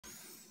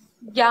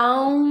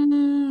Young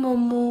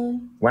Momo.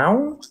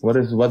 Wow?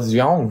 What's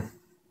young?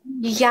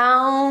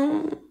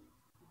 Young.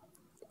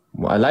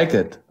 I like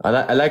it.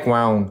 I like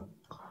wow.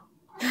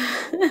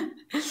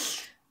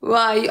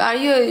 Why are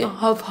you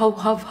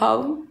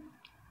how?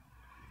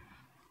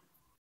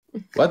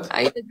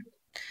 What?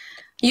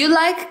 You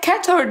like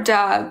cat or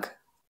dog?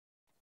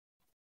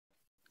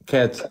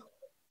 Cat.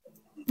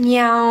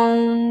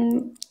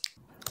 Meow.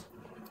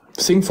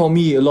 Sing for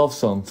me a love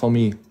song for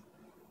me.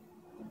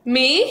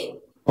 Me?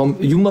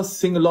 You must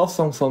sing a love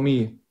song for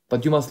me,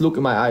 but you must look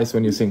in my eyes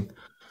when you sing.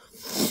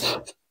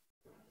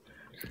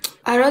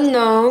 I don't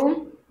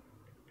know.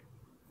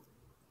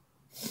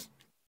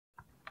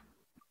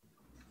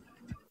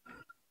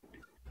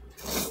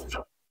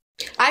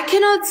 I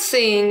cannot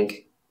sing.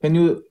 Can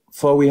you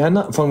for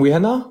Rihanna? From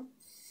Rihanna?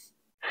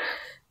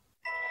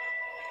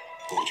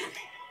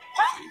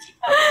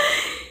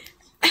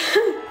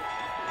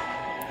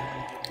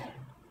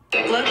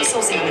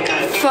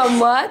 From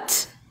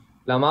what?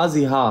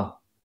 Lamazi ha.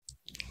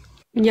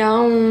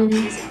 Young.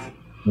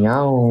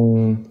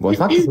 Meow. Was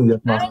macht das denn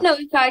jetzt I mal? don't know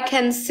if I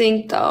can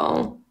sing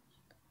though.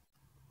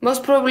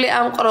 Most probably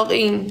I'm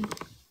قرقين.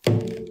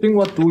 Sing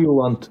what do you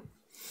want?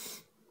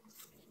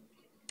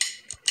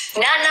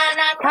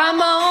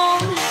 Come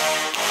on.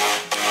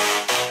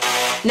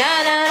 Na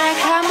na na,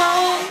 come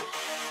on.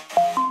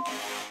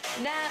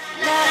 Na na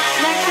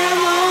na,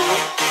 come on.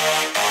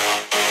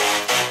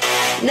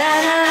 Na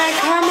na na,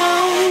 come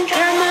on,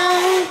 come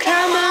on,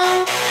 come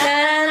on. Na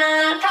na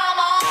na, come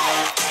on.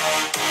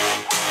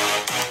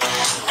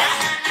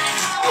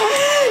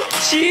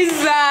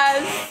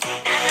 Jesus.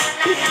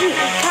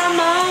 Come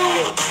on.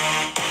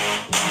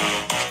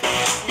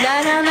 Na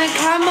na na,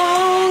 come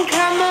on,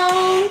 come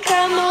on,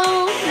 come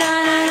on. Na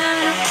na na.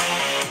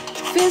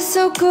 Feels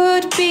so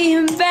good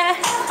being back.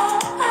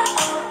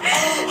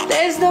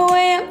 There's no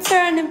way I'm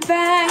turning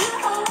back.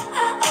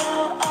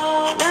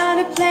 Now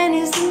the plan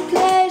is in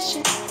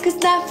pleasure, 'cause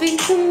nothing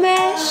to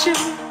measure.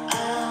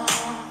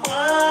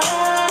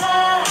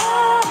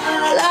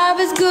 Love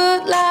is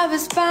good, love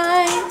is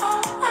fine.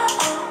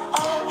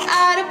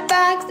 Out of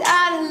box,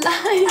 out of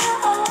line.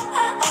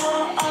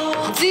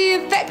 The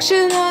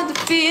affection of the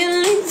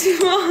feelings you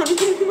want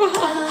me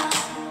more.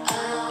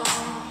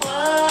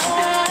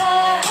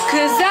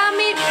 'Cause I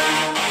mean,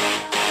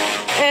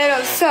 it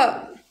was up.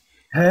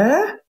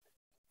 Huh?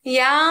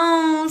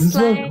 Yeah, This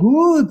was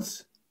good.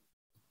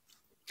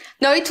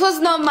 No, it was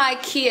not my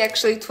key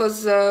actually. It was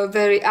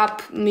very up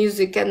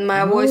music, and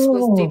my voice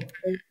was Oh.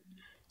 deeper.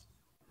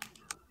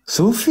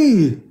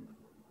 Sophie,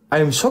 I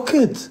am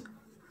shocked.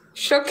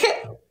 Shocked?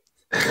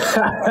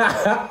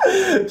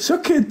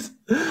 Shocked.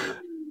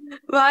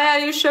 Why are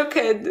you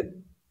shocked?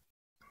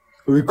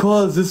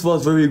 Because this was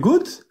very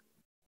good.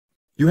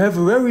 You have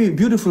a very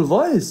beautiful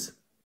voice.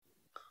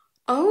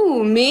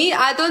 Oh, me?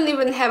 I don't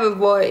even have a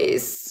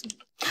voice.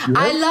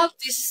 I love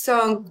this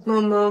song,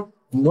 Momo.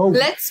 No.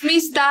 Let's me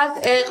start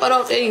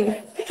قرقين.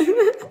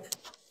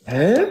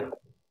 Huh?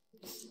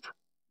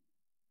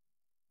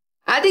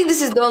 I think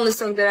this is the only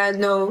song that I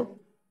know.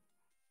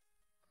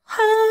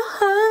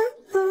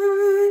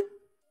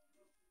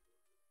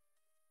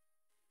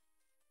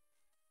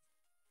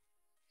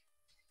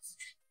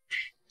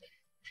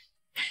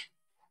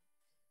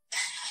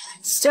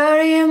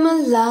 Story of my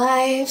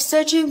life,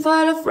 searching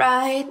for the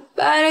right,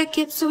 but I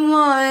keep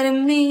someone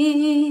in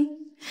me.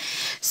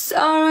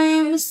 Sorry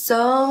in my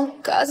soul,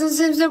 'cause it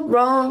seems so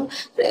wrong,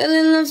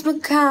 really loves my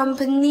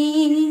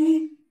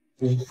company.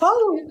 You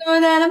know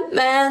that I'm a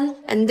man,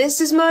 and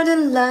this is more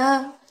than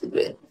love.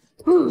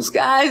 Blue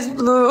sky's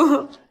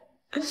blue.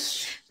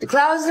 The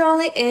clouds are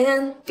only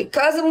in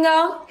because I'm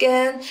gone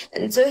again,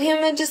 and to him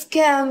it just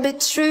can't be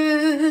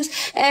true.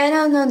 And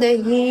I know that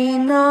he's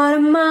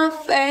not my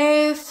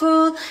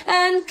faithful,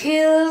 and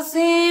kills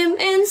him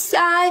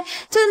inside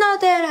to know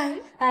that I'm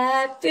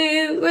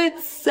happy with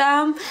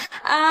some.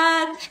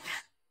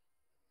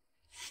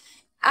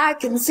 I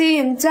can see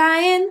him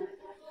dying.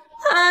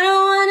 I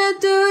don't wanna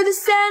do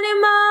this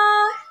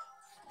anymore.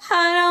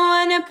 I don't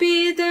wanna be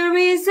the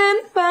reason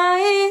why.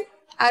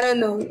 I don't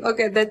know.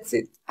 Okay, that's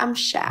it. I'm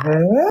shy.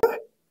 Huh?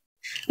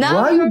 Now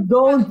Why you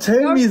don't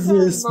tell me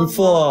this Mama.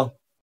 before?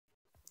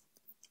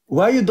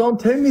 Why you don't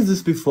tell me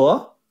this before?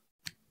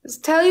 Let's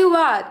tell you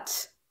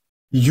what.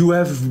 You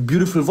have a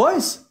beautiful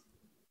voice.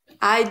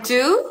 I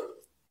do?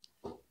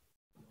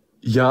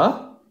 Yeah?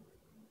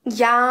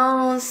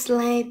 Yeah,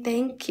 Slay,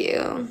 thank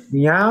you.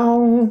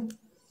 Meow.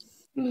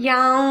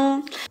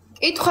 Yeah.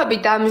 კითხვები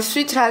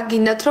დამისვით რა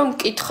გინდათ რომ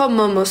კითხო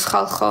მომოს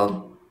ხალხო.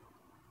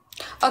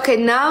 Okay,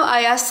 now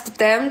I ask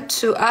them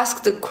to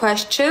ask the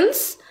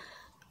questions.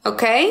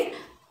 Okay?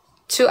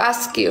 To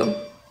ask you.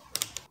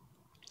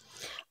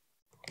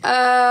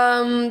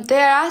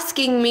 They're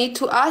asking me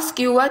to ask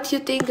you what you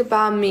think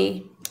about me.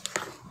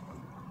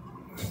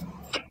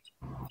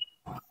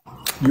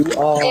 You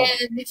are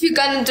And if you're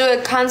gonna do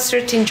a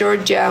concert in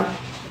Georgia.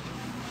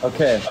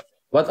 okay.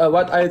 What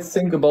I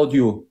think about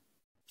you?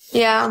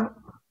 Yeah.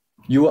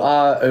 You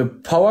are a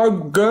power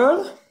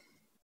girl.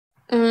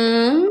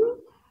 Mm.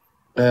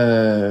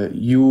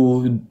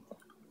 You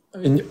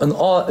in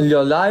all in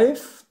your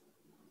life,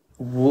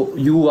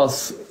 you are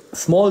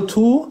small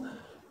too.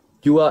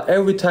 You are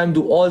every time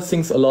do all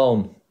things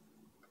alone.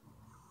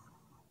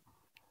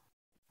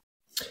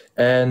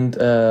 And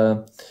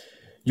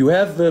you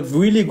have a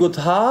really good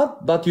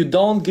heart, but you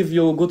don't give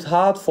your good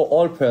heart for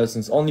all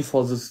persons, only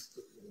for this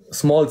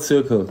small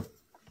circle.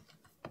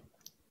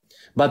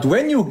 But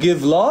when you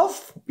give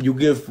love, you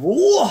give,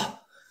 whoa,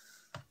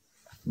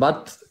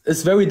 but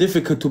it's very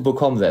difficult to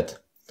become that.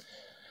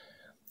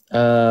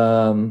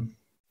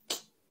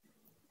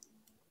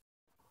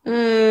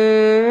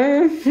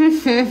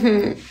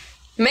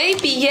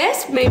 Maybe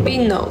yes, maybe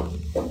no.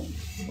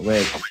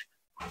 Wait,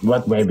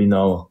 what maybe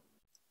no?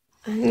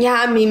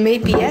 Yeah, I mean,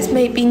 maybe yes,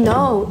 maybe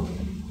no.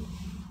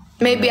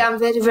 Maybe I'm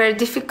very, very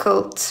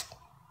difficult.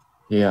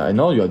 Yeah, I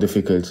know you are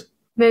difficult.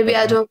 Maybe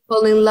I don't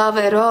fall in love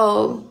at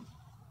all.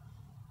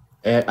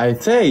 I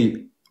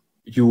say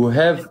you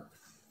have,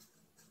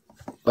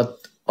 but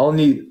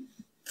only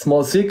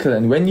small circle.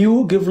 And when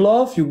you give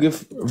love, you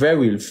give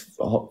very,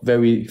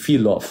 very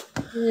feel love.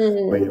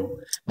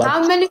 But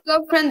How many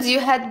girlfriends you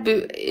had?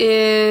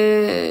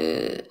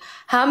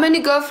 How many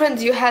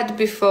girlfriends you had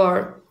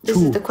before? This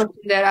is the question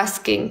they're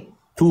asking.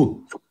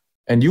 2.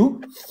 And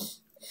you?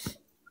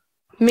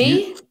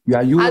 Me?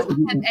 Yeah, you. I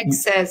don't have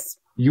exes.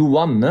 You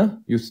one, no?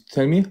 You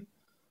tell me.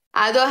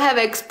 I don't have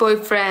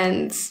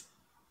ex-boyfriends.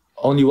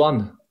 Only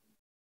one.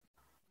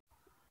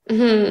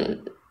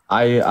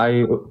 I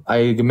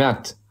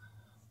gemerkt.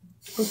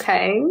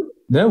 Okay.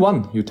 No,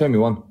 one. You tell me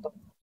one.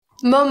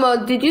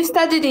 Momo, did you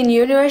study in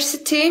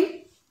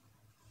university?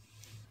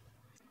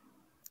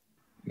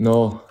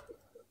 No.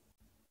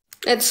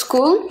 At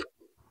school?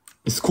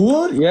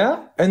 School,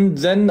 yeah. And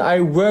then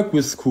I work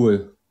with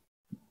school.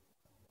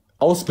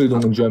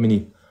 Ausbildung in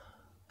Germany.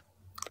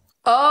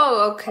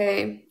 Oh,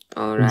 okay.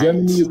 All right. In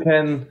Germany, you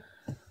can,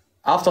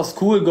 after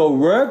school, go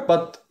work,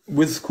 but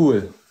with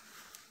school.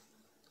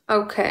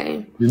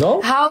 Okay. You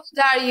know? How old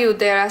are you?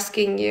 They're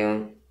asking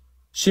you.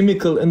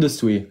 Chemical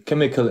industry.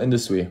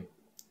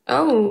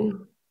 Oh,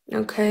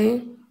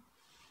 okay.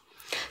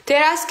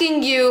 They're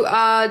asking you,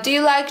 do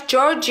you like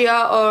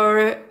Georgia,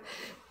 or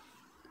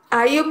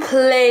are you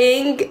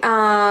planning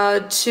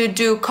to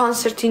do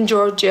concert in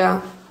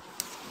Georgia?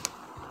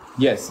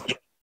 Yes.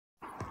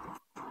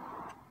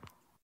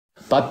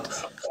 But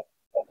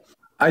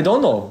I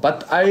don't know,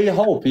 but I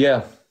hope,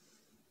 yeah.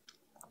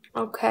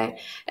 Okay.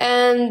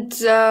 And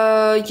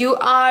you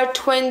are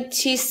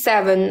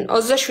 27.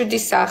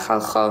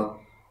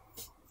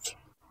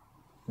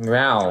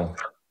 Wow.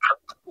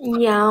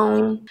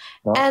 Yeah.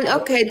 And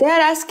okay,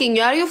 they're asking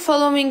you, are you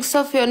following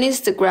Sophie on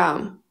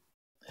Instagram?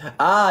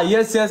 Ah,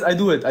 yes, I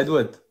do it. I do.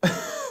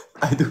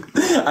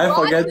 I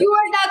forget. You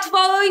are not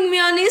following me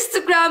on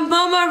Instagram,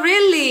 Mama,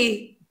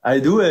 really? I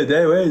do it.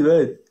 Hey,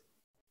 wait.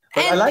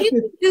 But And I like people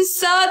it. you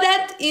saw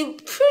that you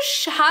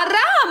push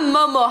haram,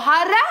 Momo,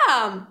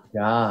 haram.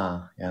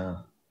 Yeah.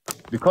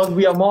 Because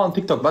we are more on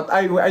TikTok, but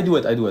I do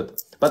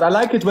it. But I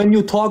like it when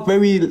you talk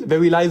very,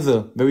 very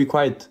leise, very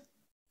quiet.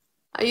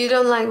 You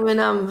don't like when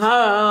I'm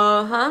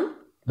huh?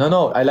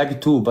 No, I like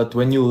it too. But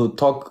when you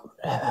talk,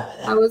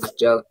 I was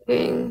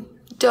joking.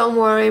 Don't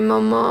worry,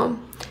 Momo.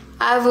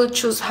 I will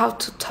choose how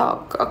to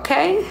talk,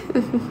 okay?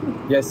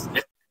 yes.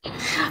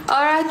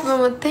 All right,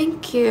 Momo,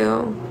 thank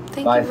you.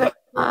 Thank Bye. you very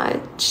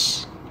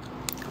much.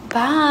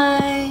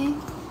 Bye.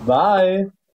 Bye.